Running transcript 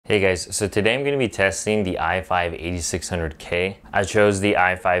Hey guys, so today I'm going to be testing the i5-8600K. I chose the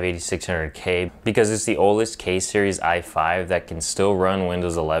i5-8600K because it's the oldest K series i5 that can still run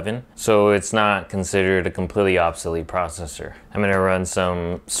Windows 11, so it's not considered a completely obsolete processor. I'm going to run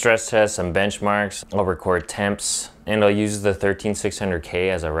some stress tests, some benchmarks, I'll record temps, and I'll use the 13600K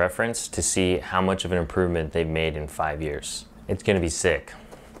as a reference to see how much of an improvement they've made in 5 years. It's going to be sick.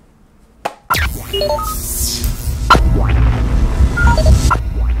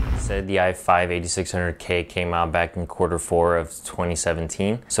 Said the i5-8600K came out back in Q4 of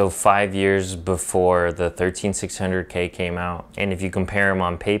 2017, so 5 years before the 13600K came out. And if you compare them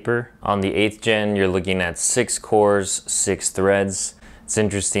on paper, on the 8th gen you're looking at 6 cores, 6 threads. It's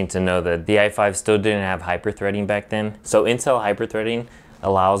interesting to know that the i5 still didn't have hyperthreading back then. So Intel hyperthreading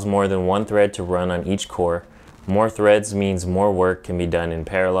allows more than one thread to run on each core. More threads means more work can be done in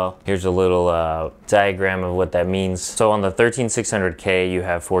parallel. Here's a little diagram of what that means. So on the 13600K, you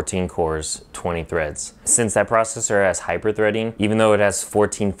have 14 cores, 20 threads. Since that processor has hyperthreading, even though it has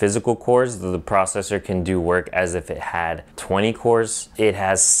 14 physical cores, the processor can do work as if it had 20 cores. It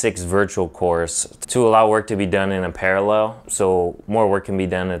has 6 virtual cores to allow work to be done in a parallel, so more work can be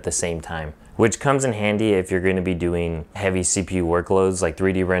done at the same time, which comes in handy if you're going to be doing heavy CPU workloads like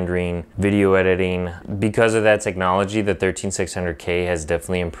 3D rendering, video editing. Because of that technology, the 13600K has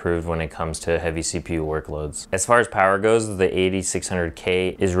definitely improved when it comes to heavy CPU workloads. As far as power goes, the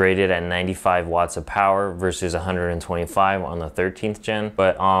 8600K is rated at 95 watts of power versus 125 on the 13th gen.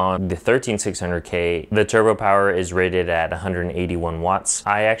 But on the 13600K, the turbo power is rated at 181 watts.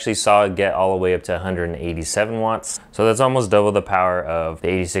 I actually saw it get all the way up to 187 watts. So that's almost double the power of the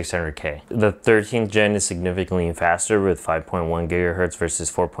 8600K. The 13th gen is significantly faster with 5.1 gigahertz versus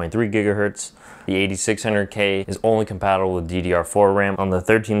 4.3 gigahertz. The 8600K is only compatible with DDR4 RAM. On the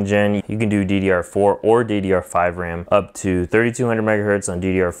 13th gen, you can do DDR4 or DDR5 RAM up to 3200 megahertz on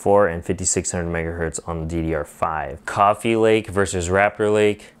DDR4 and 5600 megahertz on DDR5. Coffee Lake versus Raptor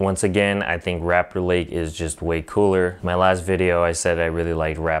Lake. Once again, I think Raptor Lake is just way cooler. My last video, I said I really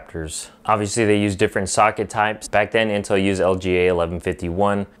liked Raptors. Obviously, they use different socket types. Back then, Intel used LGA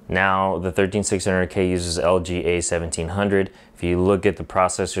 1151. Now, the 13600K uses LGA 1700. If you look at the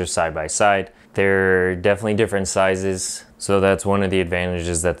processors side by side, they're definitely different sizes. So that's one of the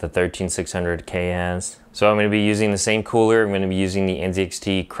advantages that the 13600K has. So I'm going to be using the same cooler. I'm going to be using the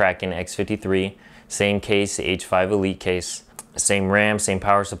NZXT Kraken X53. Same case, the H5 Elite case. Same RAM, same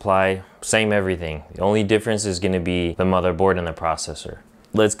power supply, same everything. The only difference is going to be the motherboard and the processor.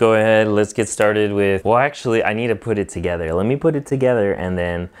 Let's go ahead, let's get started with, well actually I need to put it together. Let me put it together and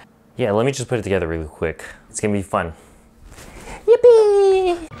then, yeah, let me just put it together really quick. It's gonna be fun.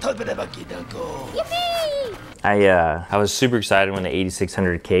 Yippee! Yippee! I was super excited when the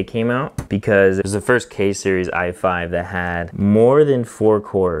 8600K came out because it was the first K series i5 that had more than 4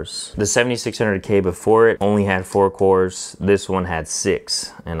 cores. The 7600K before it only had 4 cores. This one had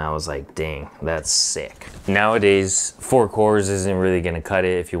 6, and I was like, dang, that's sick. Nowadays, 4 cores isn't really gonna cut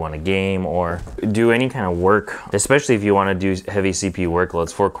it if you want to game or do any kind of work, especially if you want to do heavy CPU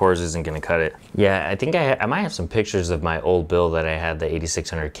workloads. 4 cores isn't gonna cut it. Yeah, I think I might have some pictures of my old build that I had the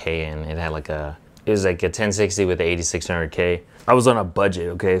 8600K in. It had like it was like a 1060 with the 8600K. I was on a budget,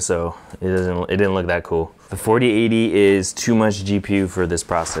 okay, so it didn't look that cool. The 4080 is too much GPU for this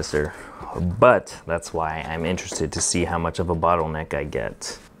processor, but that's why I'm interested to see how much of a bottleneck I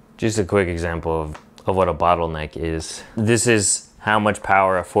get. Just a quick example of what a bottleneck is. This is how much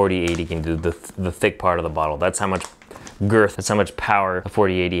power a 4080 can do, the thick part of the bottle. That's how much girth, that's how much power a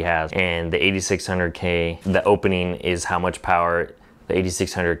 4080 has. And the 8600K, the opening is how much power the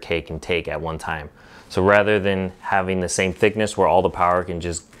 8600K can take at one time. So rather than having the same thickness where all the power can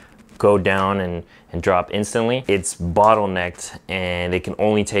just go down and drop instantly, it's bottlenecked and it can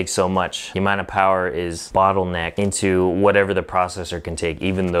only take so much. The amount of power is bottlenecked into whatever the processor can take,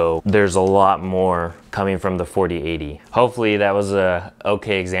 even though there's a lot more coming from the 4080. Hopefully that was a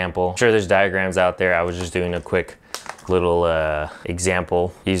okay example. I'm sure there's diagrams out there. I was just doing a quick little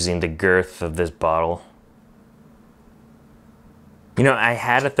example using the girth of this bottle. You know, I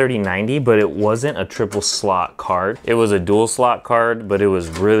had a 3090, but it wasn't a triple slot card. It was a dual slot card, but it was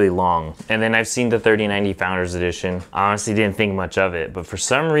really long. And then I've seen the 3090 Founders Edition. I honestly didn't think much of it, but for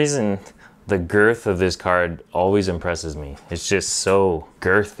some reason, the girth of this card always impresses me. It's just so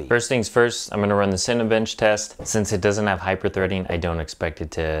girthy. First things first, I'm gonna run the Cinebench test. Since it doesn't have hyperthreading, I don't expect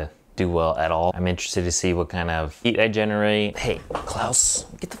it to do well at all. I'm interested to see what kind of heat I generate. Hey, Klaus,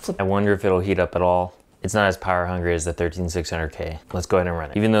 get the flip. I wonder if it'll heat up at all. It's not as power hungry as the 13600K. Let's go ahead and run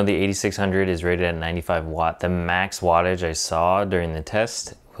it. Even though the 8600 is rated at 95 watt, the max wattage I saw during the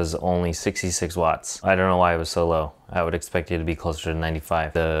test was only 66 watts. I don't know why it was so low. I would expect it to be closer to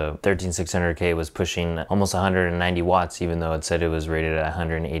 95. The 13600K was pushing almost 190 watts, even though it said it was rated at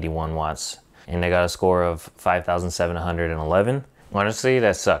 181 watts. And I got a score of 5,711. Honestly,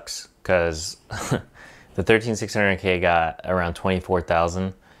 that sucks, because the 13600K got around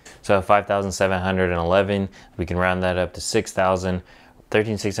 24,000. So at 5,711, we can round that up to 6,000.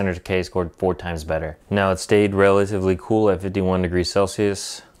 13600K scored 4 times better. Now it stayed relatively cool at 51 degrees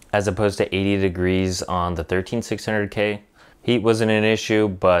Celsius, as opposed to 80 degrees on the 13600K. Heat wasn't an issue,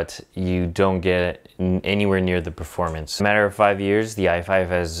 but you don't get anywhere near the performance. In a matter of 5 years, the i5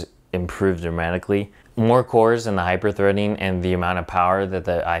 has improved dramatically. More cores and the hyper-threading and the amount of power that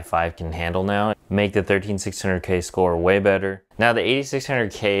the i5 can handle now make the 13600K score way better. Now the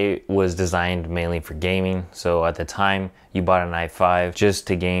 8600K was designed mainly for gaming, so at the time you bought an i5 just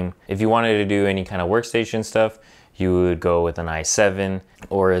to game. If you wanted to do any kind of workstation stuff, you would go with an i7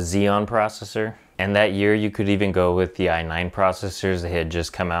 or a Xeon processor. And that year you could even go with the i9 processors that had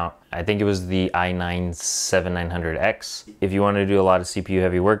just come out. I think it was the i9-7900X. If you want to do a lot of CPU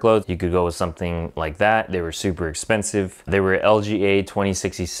heavy workloads, you could go with something like that. They were super expensive. They were LGA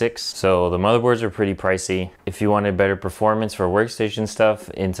 2066, so the motherboards are pretty pricey. If you wanted better performance for workstation stuff,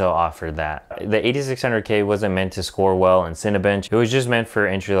 Intel offered that. The 8600K wasn't meant to score well in Cinebench. It was just meant for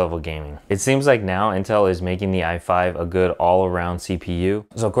entry-level gaming. It seems like now Intel is making the i5 a good all-around CPU.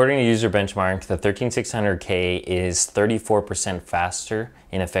 So according to UserBenchmark, the 13600K is 34% faster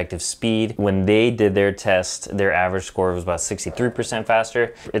in effective speed. When they did their test, their average score was about 63%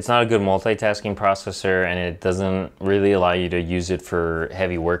 faster. It's not a good multitasking processor, and it doesn't really allow you to use it for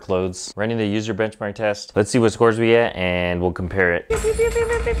heavy workloads. Running the user benchmark test, let's see what scores we get and we'll compare it.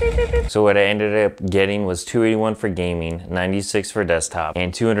 So what I ended up getting was 281 for gaming, 96 for desktop,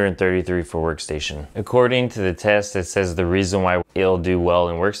 and 233 for workstation. According to the test, it says the reason why it'll do well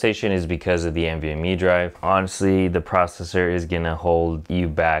in workstation is because of the NVMe drive. Honestly, the processor is gonna hold you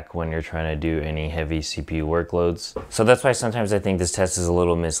back when you're trying to do any heavy CPU workloads. So that's why sometimes I think this test is a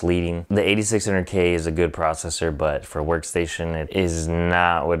little misleading. The 8600K is a good processor, but for workstation, it is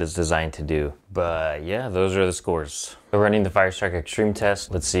not what it's designed to do. But yeah, those are the scores. We're running the Firestrike Extreme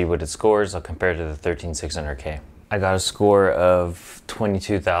test. Let's see what it scores. I'll compare it to the 13600K. I got a score of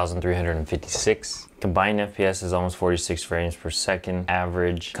 22,356. Combined FPS is almost 46 frames per second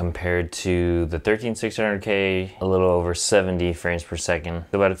average, compared to the 13600K, a little over 70 frames per second.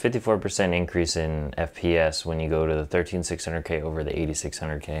 About a 54% increase in FPS when you go to the 13600K over the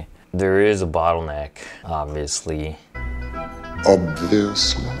 8600K. There is a bottleneck, obviously.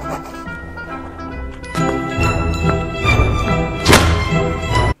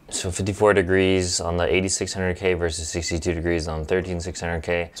 So 54 degrees on the 8600K versus 62 degrees on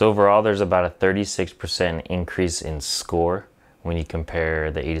 13600K. So overall, there's about a 36% increase in score when you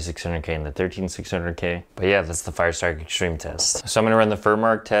compare the 8600K and the 13600K. But yeah, that's the Firestrike Extreme test. So I'm gonna run the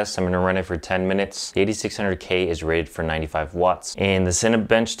Furmark test. I'm gonna run it for 10 minutes. The 8600K is rated for 95 watts. In the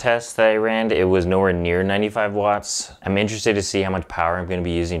Cinebench test that I ran, it was nowhere near 95 watts. I'm interested to see how much power I'm gonna be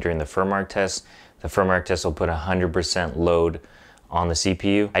using during the Furmark test. The Furmark test will put 100% load on the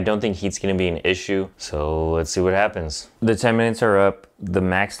CPU. I don't think heat's gonna be an issue, so let's see what happens. The 10 minutes are up. The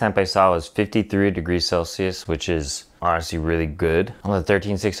max temp I saw was 53 degrees Celsius, which is honestly really good. On the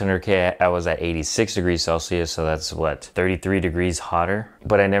 13600K, I was at 86 degrees Celsius, so that's what, 33 degrees hotter?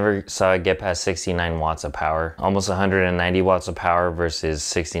 But I never saw it get past 69 watts of power. Almost 190 watts of power versus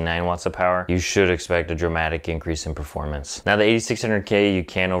 69 watts of power. You should expect a dramatic increase in performance. Now the 8600K, you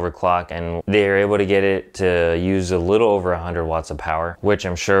can overclock, and they're able to get it to use a little over 100 watts of power, which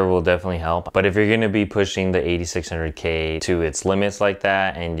I'm sure will definitely help. But if you're gonna be pushing the 8600K to its limits like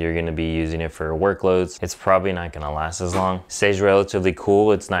that, and you're gonna be using it for workloads, it's probably not gonna last as long. Stays relatively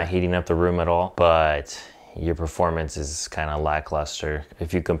cool. It's not heating up the room at all, but your performance is kind of lackluster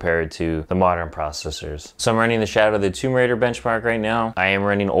if you compare it to the modern processors. So I'm running the Shadow of the Tomb Raider benchmark right now. I am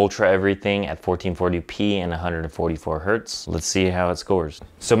running ultra everything at 1440p and 144 hertz. Let's see how it scores.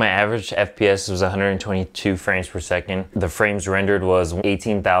 So my average FPS was 122 frames per second. The frames rendered was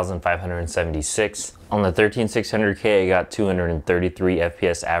 18,576. On the 13600K, I got 233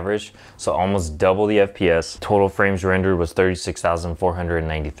 FPS average, so almost double the FPS. Total frames rendered was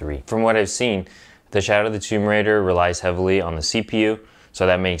 36,493. From what I've seen, the Shadow of the Tomb Raider relies heavily on the CPU, so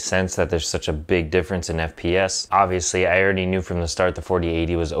that makes sense that there's such a big difference in FPS. Obviously, I already knew from the start the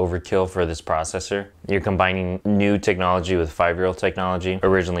 4080 was overkill for this processor. You're combining new technology with 5-year-old technology.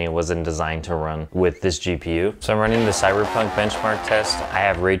 Originally, it wasn't designed to run with this GPU. So I'm running the Cyberpunk benchmark test. I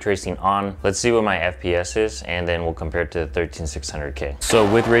have ray tracing on. Let's see what my FPS is, and then we'll compare it to the 13600K. So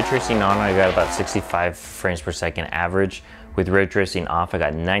with ray tracing on, I got about 65 frames per second average. With ray tracing off, I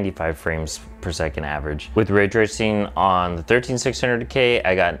got 95 frames per second average. With ray tracing on the 13600K,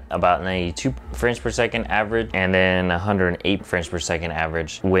 I got about 92 frames per second average, and then 108 frames per second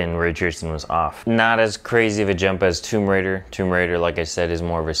average when ray tracing was off. Not as crazy of a jump as Tomb Raider. Tomb Raider, like I said, is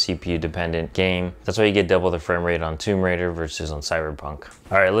more of a CPU dependent game. That's why you get double the frame rate on Tomb Raider versus on Cyberpunk.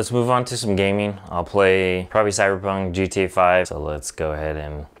 All right, let's move on to some gaming. I'll play probably Cyberpunk, GTA 5. So let's go ahead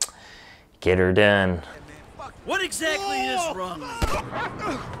and get her done. What exactly is wrong?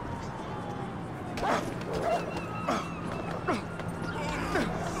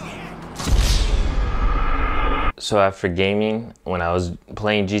 So after gaming, when I was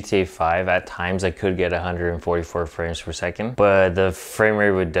playing GTA 5, at times I could get 144 frames per second, but the frame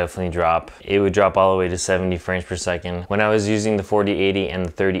rate would definitely drop. It would drop all the way to 70 frames per second. When I was using the 4080 and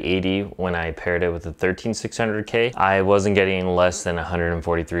the 3080, when I paired it with the 13600K, I wasn't getting less than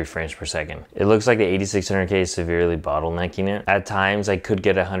 143 frames per second. It looks like the 8600K is severely bottlenecking it. At times I could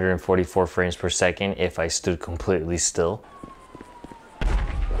get 144 frames per second if I stood completely still.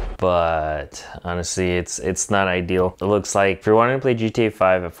 But honestly, it's not ideal. It looks like if you're wanting to play GTA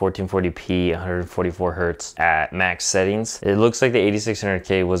 5 at 1440p, 144 hertz at max settings, it looks like the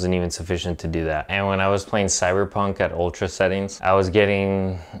 8600K wasn't even sufficient to do that. And when I was playing Cyberpunk at ultra settings, I was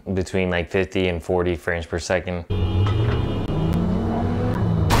getting between like 50 and 40 frames per second.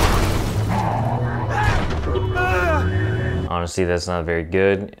 Honestly, that's not very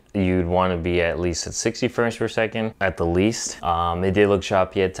good. You'd want to be at least at 60 frames per second at the least. It did look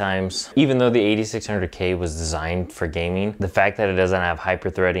choppy at times. Even though the 8600K was designed for gaming, the fact that it doesn't have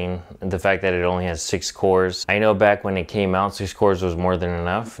hyper-threading, the fact that it only has 6 cores. I know back when it came out, 6 cores was more than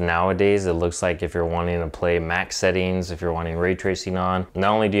enough. Nowadays, it looks like if you're wanting to play max settings, if you're wanting ray tracing on,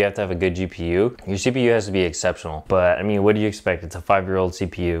 not only do you have to have a good GPU, your CPU has to be exceptional. But I mean, what do you expect? It's a 5-year-old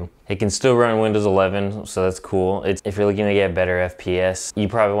CPU. It can still run Windows 11, so that's cool. If you're looking to get better FPS, you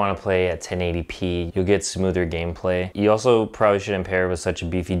probably want to play at 1080p. You'll get smoother gameplay. You also probably shouldn't pair with such a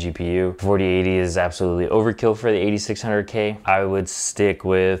beefy GPU. 4080 is absolutely overkill for the 8600K. I would stick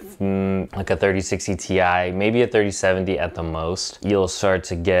with like a 3060 Ti, maybe a 3070 at the most. You'll start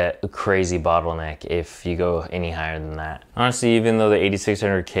to get a crazy bottleneck if you go any higher than that. Honestly, even though the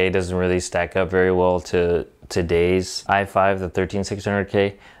 8600K doesn't really stack up very well to today's i5, the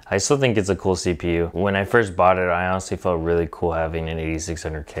 13600K, I still think it's a cool CPU. When I first bought it, I honestly felt really cool having an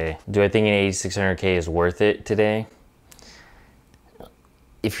 8600K. Do I think an 8600K is worth it today?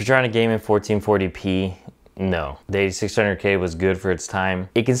 If you're trying to game in 1440p, no. The 8600K was good for its time.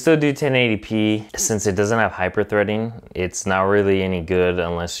 It can still do 1080p. Since it doesn't have hyper-threading, it's not really any good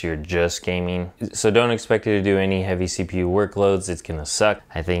unless you're just gaming. So don't expect it to do any heavy CPU workloads. It's gonna suck.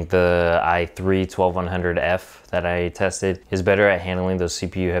 I think the i3-12100F that I tested is better at handling those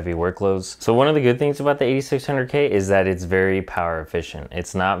CPU heavy workloads. So one of the good things about the 8600K is that it's very power efficient.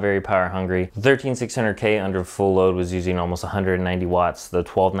 It's not very power hungry. The 13600K under full load was using almost 190 watts. The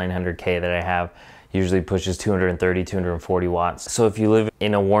 12900K that I have usually pushes 230, 240 watts. So if you live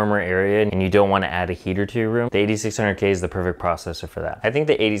in a warmer area and you don't want to add a heater to your room, the 8600K is the perfect processor for that. I think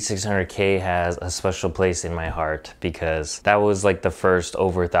the 8600K has a special place in my heart because that was like the first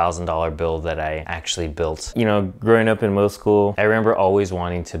over $1,000 build that I actually built. You know, growing up in middle school, I remember always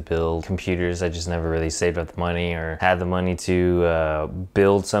wanting to build computers. I just never really saved up the money or had the money to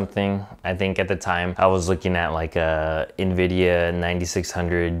build something. I think at the time I was looking at like a Nvidia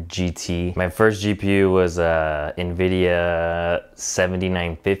 9600 GT. My first GPU was a Nvidia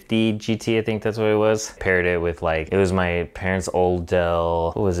 7950 GT, I think that's what it was. Paired it with like, it was my parents' old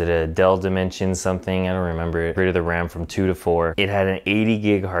Dell, what was it, a Dell Dimension something, I don't remember it. Rated the RAM from 2 to 4. It had an 80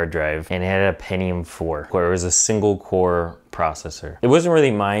 gig hard drive and it had a Pentium 4, where it was a single core processor. It wasn't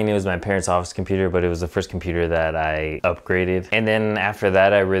really mine, it was my parents' office computer, but it was the first computer that I upgraded. And then after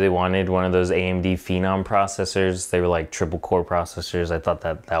that, I really wanted one of those AMD Phenom processors. They were like triple core processors. I thought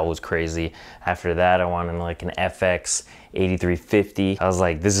that was crazy. After that, I wanted like an FX 8350. I was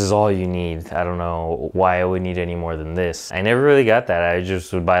like, this is all you need. I don't know why I would need any more than this. I never really got that. I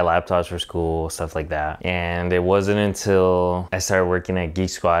just would buy laptops for school, stuff like that. And it wasn't until I started working at Geek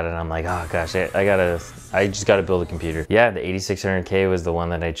Squad and I'm like, oh gosh, I just gotta build a computer. Yeah, the 8600K was the one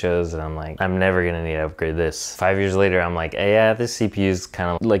that I chose and I'm like, I'm never gonna need to upgrade this. 5 years later, I'm like, hey, yeah, this CPU is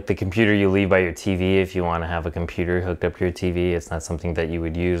kind of like the computer you leave by your TV if you wanna have a computer hooked up to your TV. It's not something that you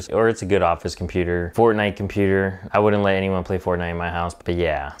would use. Or it's a good office computer. Fortnite computer. I wouldn't let anyone play Fortnite in my house, but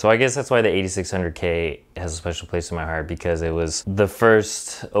yeah. So I guess that's why the 8600K has a special place in my heart, because it was the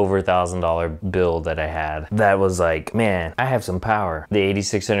first over $1,000 build that I had that was like, man, I have some power. The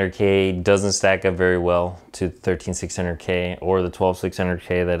 8600K doesn't stack up very well to 13600K or the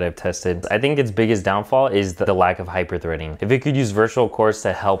 12600K that I've tested. I think its biggest downfall is the lack of hyper-threading. If it could use virtual cores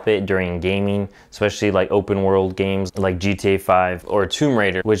to help it during gaming, especially like open world games like GTA 5 or Tomb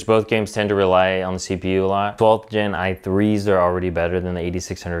Raider, which both games tend to rely on the CPU a lot, 12th gen i3s are already better than the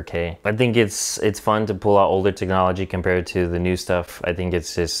 8600K. I think it's fun to pull out older technology compared to the new stuff. I think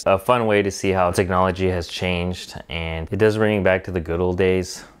it's just a fun way to see how technology has changed, and it does bring me back to the good old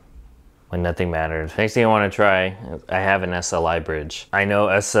days when nothing mattered. Next thing I want to try, I have an SLI bridge. I know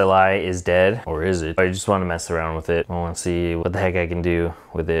SLI is dead, or is it? I just want to mess around with it. I want to see what the heck I can do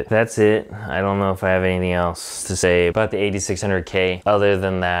with it. That's it. I don't know if I have anything else to say about the 8600K. Other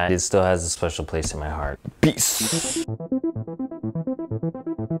than that, it still has a special place in my heart. Peace.